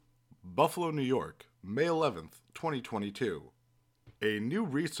Buffalo, New York, May 11th, 2022. A new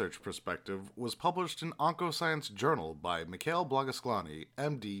research perspective was published in Oncoscience Journal by Mikhail Blagoslani,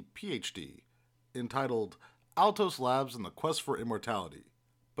 MD, PhD, entitled Altos Labs and the Quest for Immortality.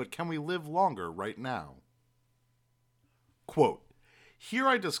 But can we live longer right now? Quote, here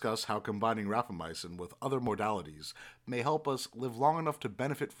I discuss how combining rapamycin with other modalities may help us live long enough to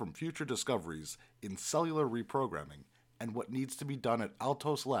benefit from future discoveries in cellular reprogramming and what needs to be done at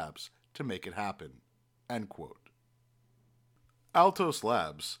Altos Labs to make it happen. End quote. Altos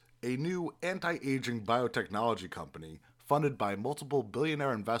Labs, a new anti-aging biotechnology company funded by multiple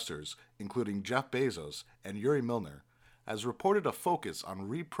billionaire investors, including Jeff Bezos and Yuri Milner, has reported a focus on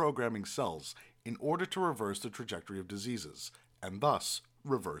reprogramming cells in order to reverse the trajectory of diseases, and thus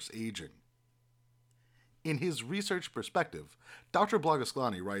reverse aging. In his research perspective, Dr.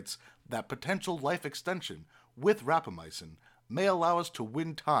 Blagoslani writes that potential life extension with rapamycin may allow us to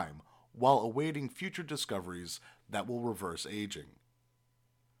win time while awaiting future discoveries that will reverse aging.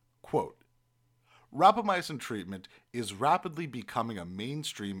 Quote, rapamycin treatment is rapidly becoming a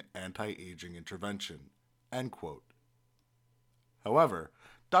mainstream anti-aging intervention. End quote. However,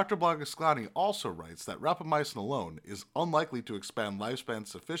 Dr. Blagoslani also writes that rapamycin alone is unlikely to expand lifespan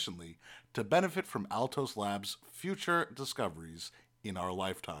sufficiently to benefit from Altos Labs' future discoveries in our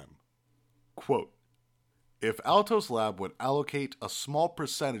lifetime. Quote, if Altos Lab would allocate a small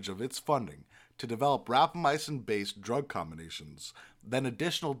percentage of its funding to develop rapamycin-based drug combinations, then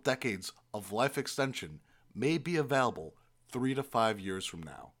additional decades of life extension may be available 3 to 5 years from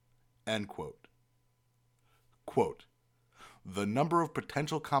now. End quote. Quote, the number of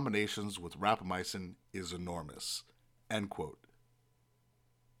potential combinations with rapamycin is enormous. End quote.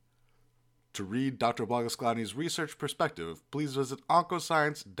 To read Dr. Blagoslani's research perspective, please visit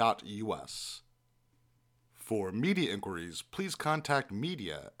oncoscience.us. For media inquiries, please contact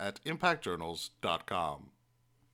media@impactjournals.com.